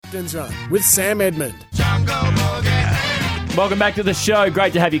Captain's Run with Sam Edmund. Welcome back to the show.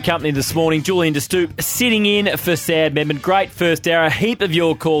 Great to have your company this morning. Julian De Stoop sitting in for Sam Edmund. Great first hour. A heap of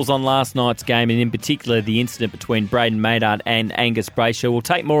your calls on last night's game, and in particular the incident between Braden Maynard and Angus Brayshaw. We'll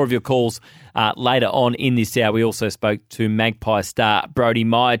take more of your calls later on in this hour. We also spoke to Magpie star Brodie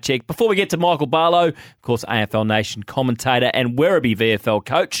Myercheck. Before we get to Michael Barlow, of course, AFL Nation commentator and Werribee VFL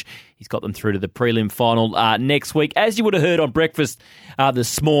coach. He's got them through to the prelim final next week. As you would have heard on breakfast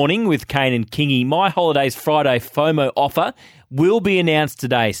this morning with Kane and Kingy, My Holidays Friday FOMO offer will be announced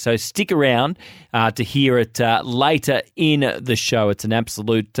today. So stick around to hear it later in the show. It's an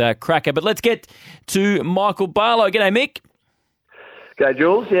absolute cracker. But let's get to Michael Barlow. G'day, Mick. G'day,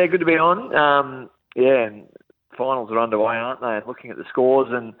 Jules. Yeah, good to be on. And finals are underway, aren't they? And looking at the scores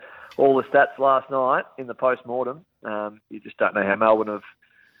and all the stats last night in the post-mortem, you just don't know how Melbourne have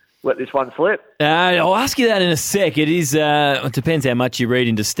let this one slip. I'll ask you that in a sec. It is. It depends how much you read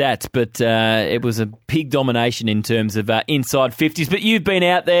into stats, but it was a big domination in terms of inside 50s. But you've been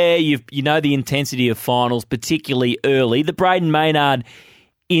out there. You know the intensity of finals, particularly early. The Braden Maynard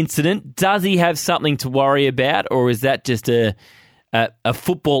incident. Does he have something to worry about, or is that just a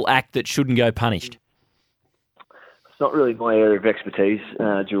football act that shouldn't go punished? It's not really my area of expertise,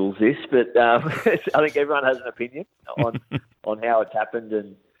 Jules. This, but I think everyone has an opinion on how it's happened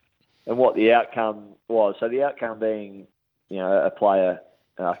and what the outcome was. So the outcome being, a player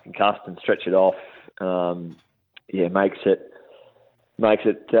concussed and stretch it off, makes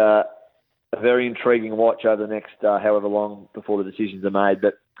it a very intriguing watch over the next however long before the decisions are made.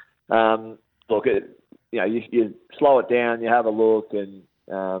 But look, you slow it down, you have a look, and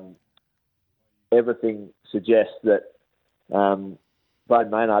everything suggests that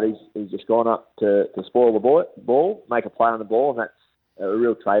Braden Maynard he's just gone up to spoil the ball, make a play on the ball, and that's a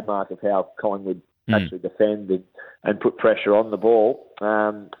real trademark of how Collingwood actually defend and put pressure on the ball.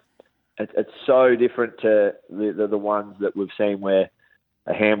 It's so different to the ones that we've seen where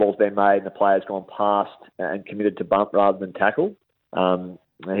a handball's been made and the player's gone past and committed to bump rather than tackle.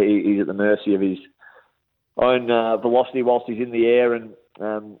 He's at the mercy of his own velocity whilst he's in the air, and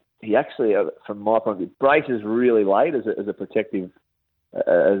he actually, from my point of view, braces really late as a protective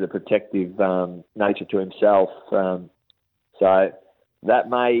nature to himself. So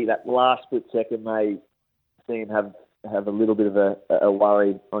that last split second may see him have a little bit of a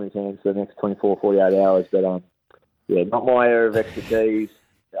worry on his hands for the next 24, 48 hours. But not my area of expertise.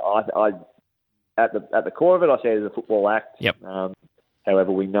 I at the core of it, I say it's a football act. Yep.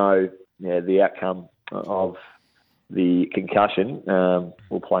 However, we know the outcome of the concussion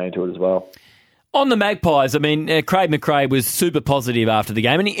will play into it as well. On the Magpies, I mean, Craig McRae was super positive after the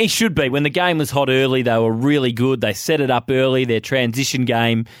game, and he should be. When the game was hot early, they were really good. They set it up early. Their transition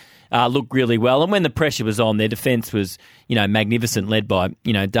game looked really well. And when the pressure was on, their defence was, magnificent, led by,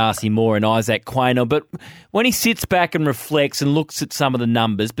 Darcy Moore and Isaac Quaynor. But when he sits back and reflects and looks at some of the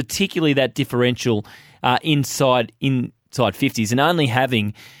numbers, particularly that differential inside 50s, and only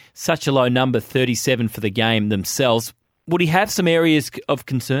having such a low number, 37 for the game themselves, would he have some areas of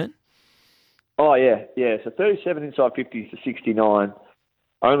concern? Oh, yeah. So 37 inside 50s to 69,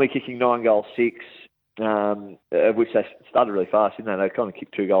 only kicking 9 goals, 6, of which they started really fast, didn't they? They kind of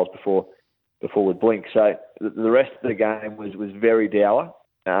kicked 2 goals before we blink. So the rest of the game was very dour,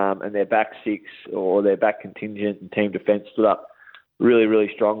 and their back 6 or their back contingent and team defence stood up really, really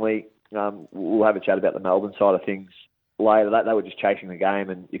strongly. We'll have a chat about the Melbourne side of things later. They were just chasing the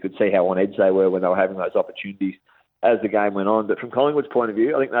game, and you could see how on edge they were when they were having those opportunities as the game went on. But from Collingwood's point of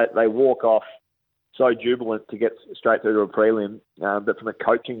view, I think they walk off so jubilant to get straight through to a prelim. But from a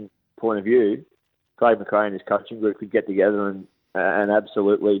coaching point of view, Craig McRae and his coaching group could get together and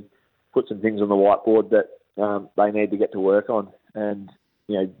absolutely put some things on the whiteboard that they need to get to work on. And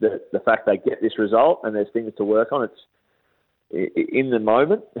the fact they get this result and there's things to work on, it's in the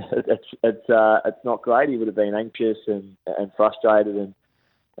moment. It's not great. He would have been anxious and frustrated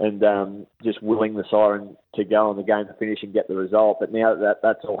and just willing the siren to go on the game to finish and get the result. But now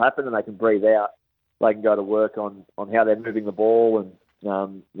that's all happened and they can breathe out, they can go to work on how they're moving the ball and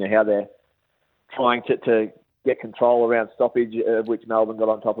how they're trying to get control around stoppage, of which Melbourne got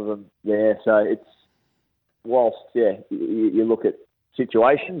on top of them there. So it's, whilst, you look at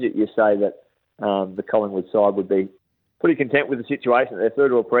situations, you say that the Collingwood side would be pretty content with the situation. They're through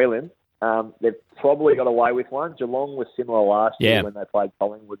to a prelim. They've probably got away with one. Geelong was similar last year when they played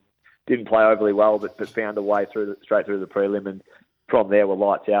Collingwood. Didn't play overly well, but found a way straight through the prelim, and from there were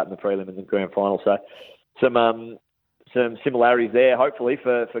lights out in the prelim and the grand final. So some similarities there, hopefully,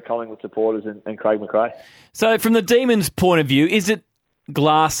 for Collingwood supporters and Craig McRae. So from the Demons' point of view, is it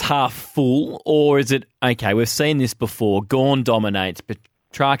glass half full, or is it, okay, we've seen this before, Gawn dominates, but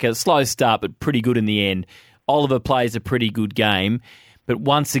Tracker, slow start, but pretty good in the end. Oliver plays a pretty good game. But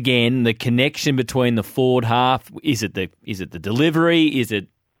once again, the connection between the forward half, is it the delivery? Is it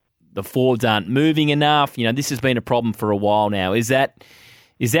the forwards aren't moving enough? This has been a problem for a while now. Is that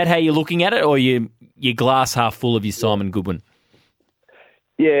how you're looking at it, or you glass half full of your Simon Goodwin?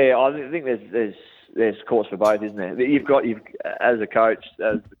 Yeah, I think there's cause for both, isn't there? You've as the coach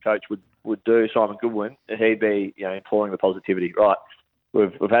would do, Simon Goodwin, he'd be imploring the positivity. Right,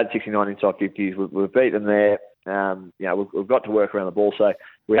 we've had 69 inside 50s, we've beaten them there. We've got to work around the ball, so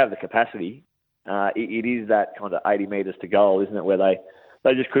we have the capacity. It is that kind of 80 metres to goal, isn't it, where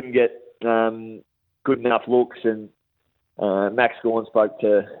they just couldn't get good enough looks. And Max Gorn spoke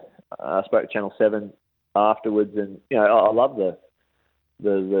to Channel 7 afterwards, and I love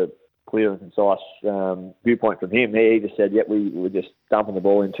the clear and concise viewpoint from him. He just said, "Yep, we were just dumping the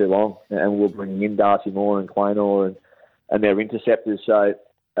ball in too long, and we're bringing in Darcy Moore and Claynor and their interceptors." So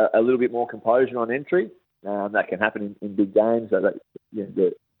a little bit more composure on entry. That can happen in big games.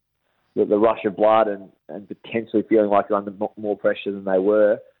 The rush of blood and potentially feeling like they're under more pressure than they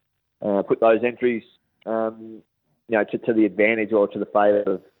were. Put those entries, to the advantage or to the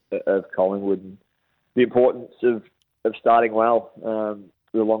favour of Collingwood. And the importance of starting well.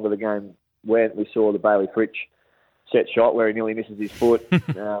 The longer the game went, we saw the Bailey Fritsch set shot where he nearly misses his foot.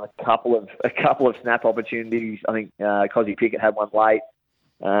 A couple of snap opportunities. I think Cozzy Pickett had one late,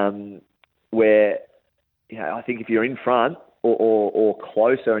 where I think if you're in front or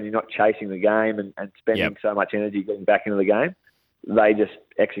closer and you're not chasing the game and spending so much energy getting back into the game, they just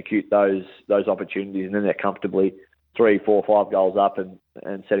execute those opportunities, and then they're comfortably 3, 4, 5 goals up and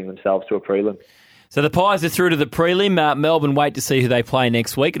setting themselves to a prelim. So the Pies are through to the prelim. Melbourne wait to see who they play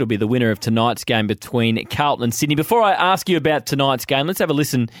next week. It'll be the winner of tonight's game between Carlton and Sydney. Before I ask you about tonight's game, let's have a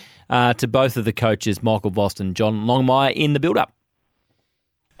listen to both of the coaches, Michael Voss and John Longmire, in the build-up.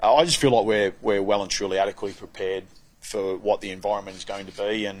 I just feel like we're well and truly adequately prepared for what the environment is going to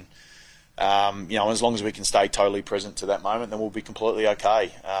be, and as long as we can stay totally present to that moment, then we'll be completely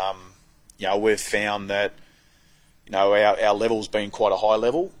okay. We've found that our level's been quite a high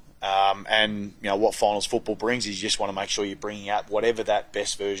level, and what finals football brings is you just want to make sure you're bringing out whatever that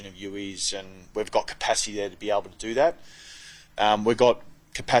best version of you is, and we've got capacity there to be able to do that. We've got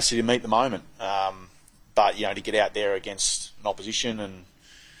capacity to meet the moment, but to get out there against an opposition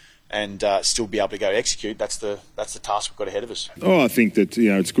and still be able to go execute, that's the task we've got ahead of us. I think that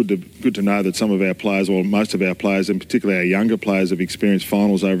it's good to know that some of our players, or most of our players, and particularly our younger players, have experienced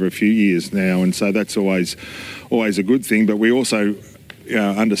finals over a few years now, and so that's always a good thing. But we also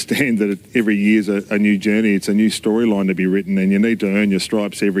understand that every year's a new journey. It's a new storyline to be written, and you need to earn your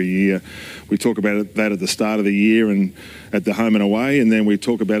stripes every year. We talk about that at the start of the year and at the home and away, and then we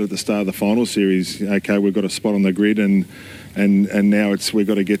talk about it at the start of the final series. Okay, we've got a spot on the grid, and now we've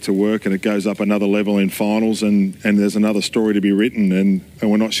got to get to work, and it goes up another level in finals, and there's another story to be written, and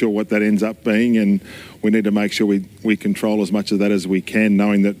we're not sure what that ends up being, and we need to make sure we control as much of that as we can,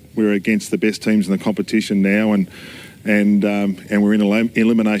 knowing that we're against the best teams in the competition now, and we're in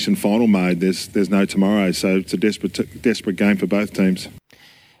elimination final mode. There's no tomorrow, so it's a desperate game for both teams.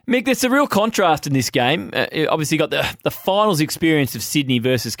 Mick, there's a real contrast in this game. Obviously, you've got the finals experience of Sydney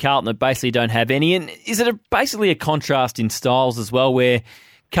versus Carlton that basically don't have any. And is it basically a contrast in styles as well, where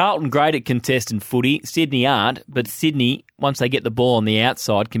Carlton great at contested footy, Sydney aren't, but Sydney, once they get the ball on the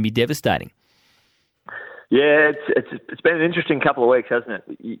outside, can be devastating? Yeah, it's been an interesting couple of weeks, hasn't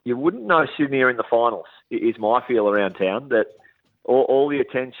it? You wouldn't know Sydney are in the finals, is my feel around town, that all the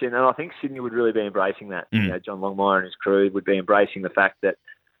attention, and I think Sydney would really be embracing that. John Longmire and his crew would be embracing the fact that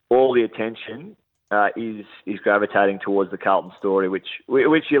all the attention is gravitating towards the Carlton story, which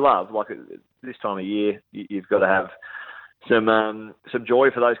you love. Like this time of year, you've got to have some joy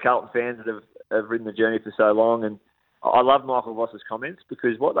for those Carlton fans that have ridden the journey for so long. And I love Michael Voss's comments,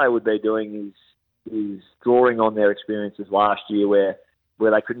 because what they would be doing is drawing on their experiences last year where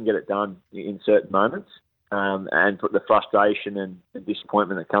they couldn't get it done in certain moments, and put the frustration and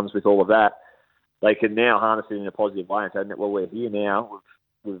disappointment that comes with all of that. They can now harness it in a positive way and say, well, we're here now.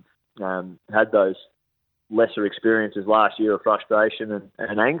 We've had those lesser experiences last year of frustration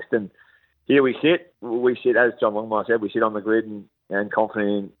and angst, and here we sit, as John Longmire said, we sit on the grid and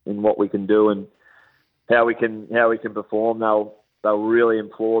confident in what we can do and how we can perform. They'll really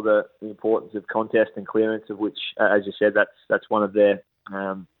implore the importance of contest and clearance, of which, as you said, that's one of their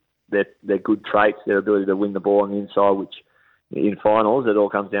good traits, their ability to win the ball on the inside, which in finals, it all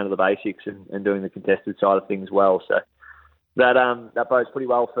comes down to the basics and doing the contested side of things well. So that bodes pretty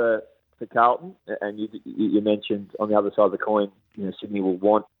well for Carlton. And you mentioned on the other side of the coin, Sydney will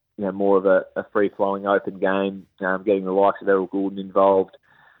want more of a free-flowing open game, getting the likes of Errol Goulden involved,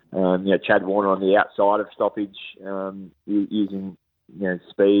 Chad Warner on the outside of stoppage, using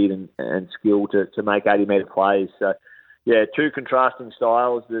speed and skill to make 80-metre plays. So, yeah, two contrasting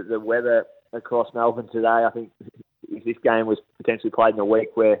styles. The weather across Melbourne today, I think if this game was potentially played in a week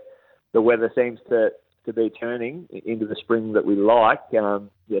where the weather seems to be turning into the spring that we like,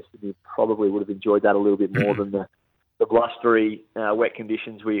 yes, we probably would have enjoyed that a little bit more than the blustery, wet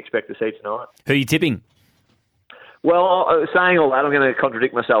conditions we expect to see tonight. Who are you tipping? Well, saying all that, I'm going to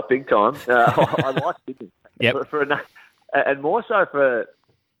contradict myself big time. I like tipping. Yep. And more so for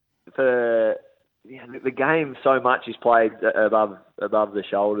the game, so much is played above the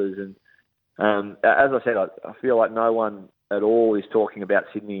shoulders. And as I said, I feel like no one at all is talking about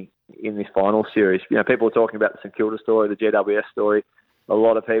Sydney in this final series. People are talking about the St Kilda story, the GWS story. A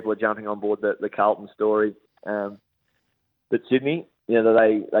lot of people are jumping on board the Carlton story. But Sydney,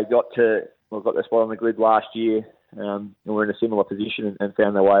 they got their spot on the grid last year, and were in a similar position and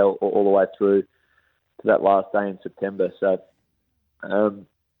found their way all the way through to that last day in September. So,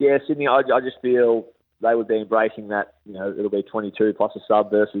 Sydney, I just feel they would be embracing that. It'll be 22 plus a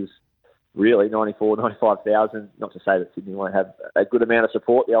sub versus really 94, 95,000. Not to say that Sydney won't have a good amount of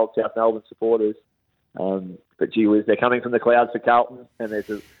support, the old South Melbourne supporters. But gee whiz, they're coming from the clouds for Carlton, and there's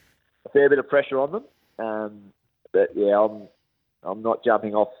a fair bit of pressure on them. But yeah, I'm not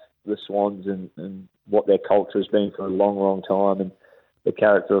jumping off the Swans and what their culture has been for a long, long time, and the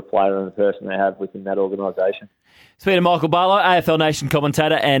character of player and the person they have within that organisation. Speaking of Michael Barlow, AFL Nation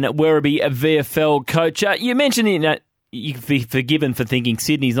commentator and Werribee VFL coach. You mentioned that you can be forgiven for thinking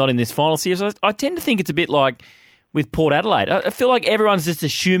Sydney's not in this final series. I tend to think it's a bit like with Port Adelaide. I feel like everyone's just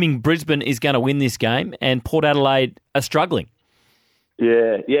assuming Brisbane is going to win this game and Port Adelaide are struggling.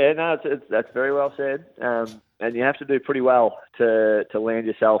 Yeah, no, that's very well said. And you have to do pretty well to land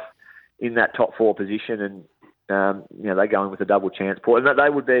yourself in that top four position. And they're going with a double chance. Port, and they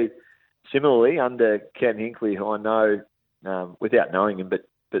would be similarly under Ken Hinkley, who I know without knowing him, but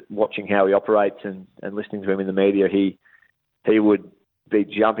watching how he operates and listening to him in the media, he would be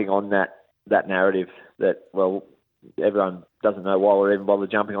jumping on that narrative that, well, everyone doesn't know why we're even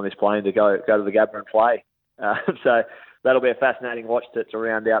bothered jumping on this plane to go to the Gabba and play. So that'll be a fascinating watch to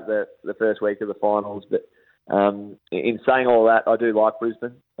round out the first week of the finals. But in saying all that, I do like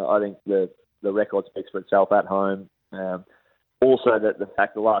Brisbane. I think the record speaks for itself at home. Also, the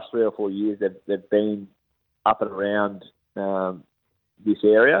fact the last 3 or 4 years they've been up and around this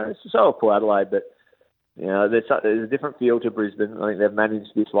area. It's so have Port Adelaide, but there's a different feel to Brisbane. I think they've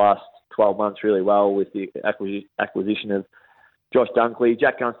managed this last 12 months really well with the acquisition of Josh Dunkley.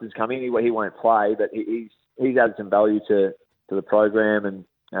 Jack Gunston's come in. He won't play, but he's added some value to the program and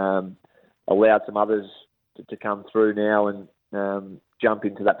allowed some others to come through now and jump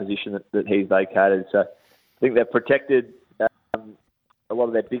into that position that he's vacated. So I think they've protected a lot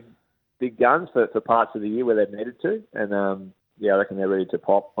of their big guns for parts of the year where they've needed to. And I reckon they're ready to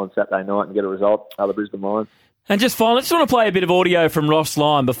pop on Saturday night and get a result out of the Brisbane Lions. And just finally, I just want to play a bit of audio from Ross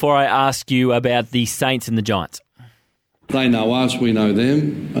Lyon before I ask you about the Saints and the Giants. They know us, we know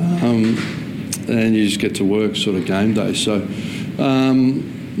them, and you just get to work sort of game day. So,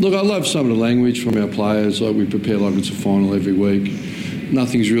 look, I love some of the language from our players. Like, we prepare like it's a final every week.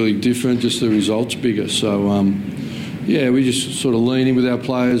 Nothing's really different, just the results bigger. So, we just sort of lean in with our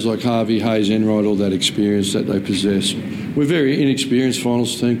players like Harvey, Hayes, Enright, all that experience that they possess. We're a very inexperienced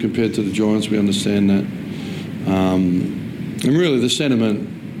finals team compared to the Giants. We understand that. And really the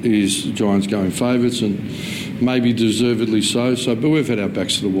sentiment is the Giants going favourites, and maybe deservedly so. But we've had our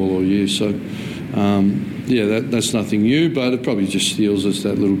backs to the wall all year. So, that's nothing new, but it probably just steals us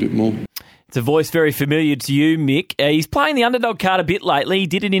that little bit more. It's a voice very familiar to you, Mick. He's playing the underdog card a bit lately. He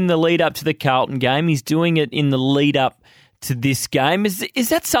did it in the lead-up to the Carlton game. He's doing it in the lead-up to this game. Is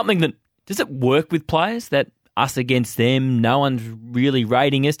that something that... Does it work with players, that us against them, no one's really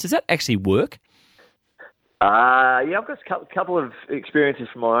rating us? Does that actually work? I've got a couple of experiences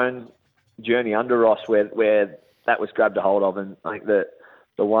from my own journey under Ross where that was grabbed a hold of, and I think that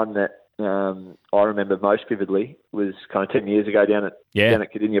the one that I remember most vividly was kind of 10 years ago down at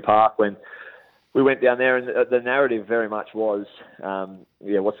Cardinia Park when we went down there, and the narrative very much was,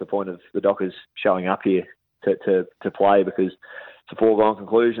 what's the point of the Dockers showing up here to play, because it's a foregone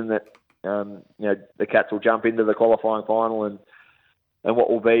conclusion that the Cats will jump into the qualifying final, and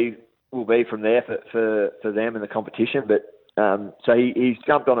what will be from there for them in the competition. But so he's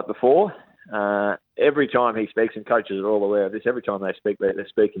jumped on it before. Every time he speaks, and coaches are all aware of this, every time they speak, they're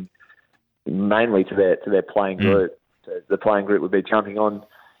speaking mainly to their playing group. So the playing group would be jumping on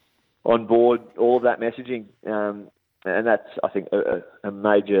board all of that messaging, and that's, I think, a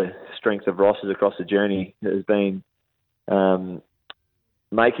major strength of Ross's across the journey has been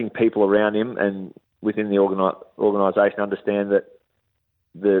making people around him and within the organisation understand that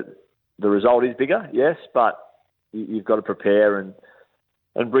the result is bigger, yes, but you've got to prepare and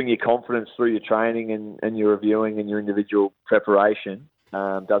bring your confidence through your training and your reviewing and your individual preparation.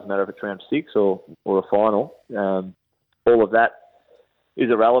 Doesn't matter if it's round 6 or a final. All of that is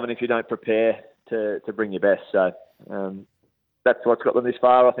irrelevant if you don't prepare to bring your best. So that's what's got them this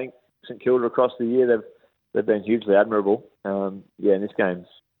far. I think St Kilda across the year, they've been hugely admirable. And this game's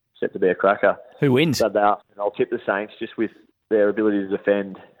set to be a cracker. Who wins? Saturday afternoon, I'll tip the Saints just with their ability to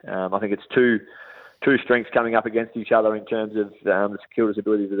defend. I think it's two strengths coming up against each other in terms of the St Kilda's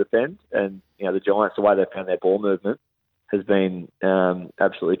ability to defend, and the Giants, the way they've found their ball movement has been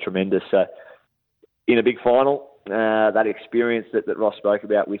absolutely tremendous. So in a big final, that experience that Ross spoke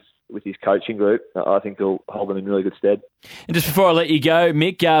about with his coaching group, I think will hold them in really good stead. And just before I let you go,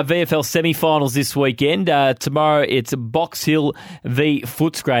 Mick, VFL semi-finals this weekend. Tomorrow it's Box Hill v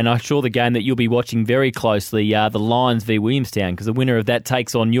Footscray, and I'm sure the game that you'll be watching very closely, the Lions v Williamstown, because the winner of that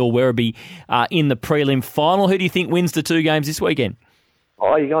takes on your Werribee in the prelim final. Who do you think wins the 2 games this weekend?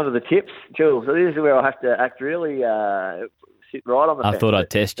 Oh, you're going to the tips, Jules. So this is where I have to act really sit right on the fence. I thought I'd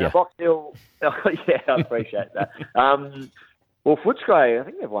test you. Box Hill, yeah, I appreciate that. Well, Footscray, I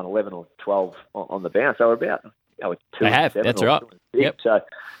think they've won 11 or 12 on the bounce. They were about 2 They have, that's right. Yep. So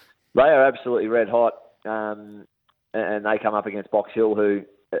they are absolutely red hot, and they come up against Box Hill, who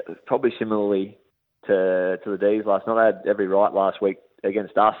probably similarly to the D's last night, they had every right last week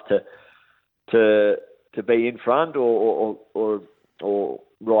against us to be in front or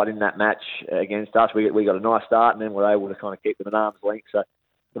right in that match against us. We got a nice start, and then we're able to kind of keep them at arm's length. So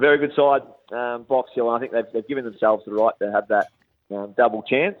a very good side, Box Hill. And I think they've given themselves the right to have that double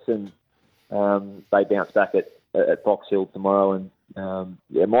chance, and they bounce back at Box Hill tomorrow, and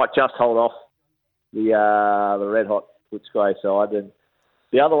might just hold off the red hot Footscray side. And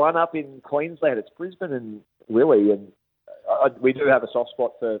the other one up in Queensland, it's Brisbane and Willie, and we do have a soft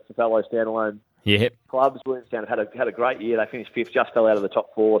spot for fellow standalone clubs. Williamstown have had a great year. They finished 5th, just fell out of the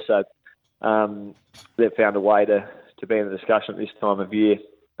top 4, so they've found a way to be in the discussion at this time of year,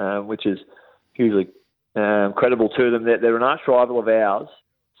 which is hugely credible to them. They're an arch rival of ours,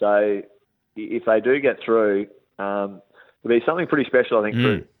 so if they do get through, it'll be something pretty special, I think,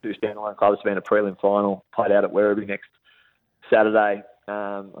 for 2 standalone clubs to be in a prelim final, played out at Werribee next Saturday.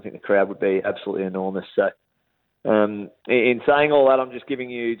 I think the crowd would be absolutely enormous. So in saying all that, I'm just giving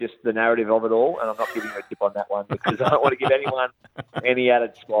you just the narrative of it all, and I'm not giving you a tip on that one because I don't want to give anyone any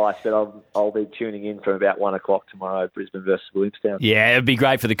added spice, but I'll be tuning in from about 1 o'clock tomorrow, Brisbane versus Williamstown. Yeah, it'd be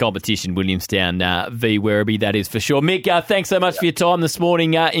great for the competition, Williamstown v Werribee, that is for sure. Mick, thanks so much for your time this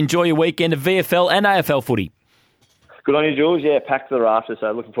morning. Enjoy your weekend of VFL and AFL footy. Good on you, Jules. Yeah, packed to the rafters,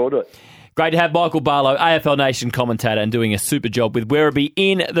 so looking forward to it. Great to have Michael Barlow, AFL Nation commentator, and doing a super job with Werribee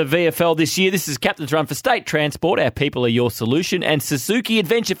in the VFL this year. This is Captain's Run for State Transport. Our people are your solution. And Suzuki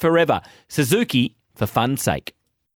Adventure Forever. Suzuki for fun's sake.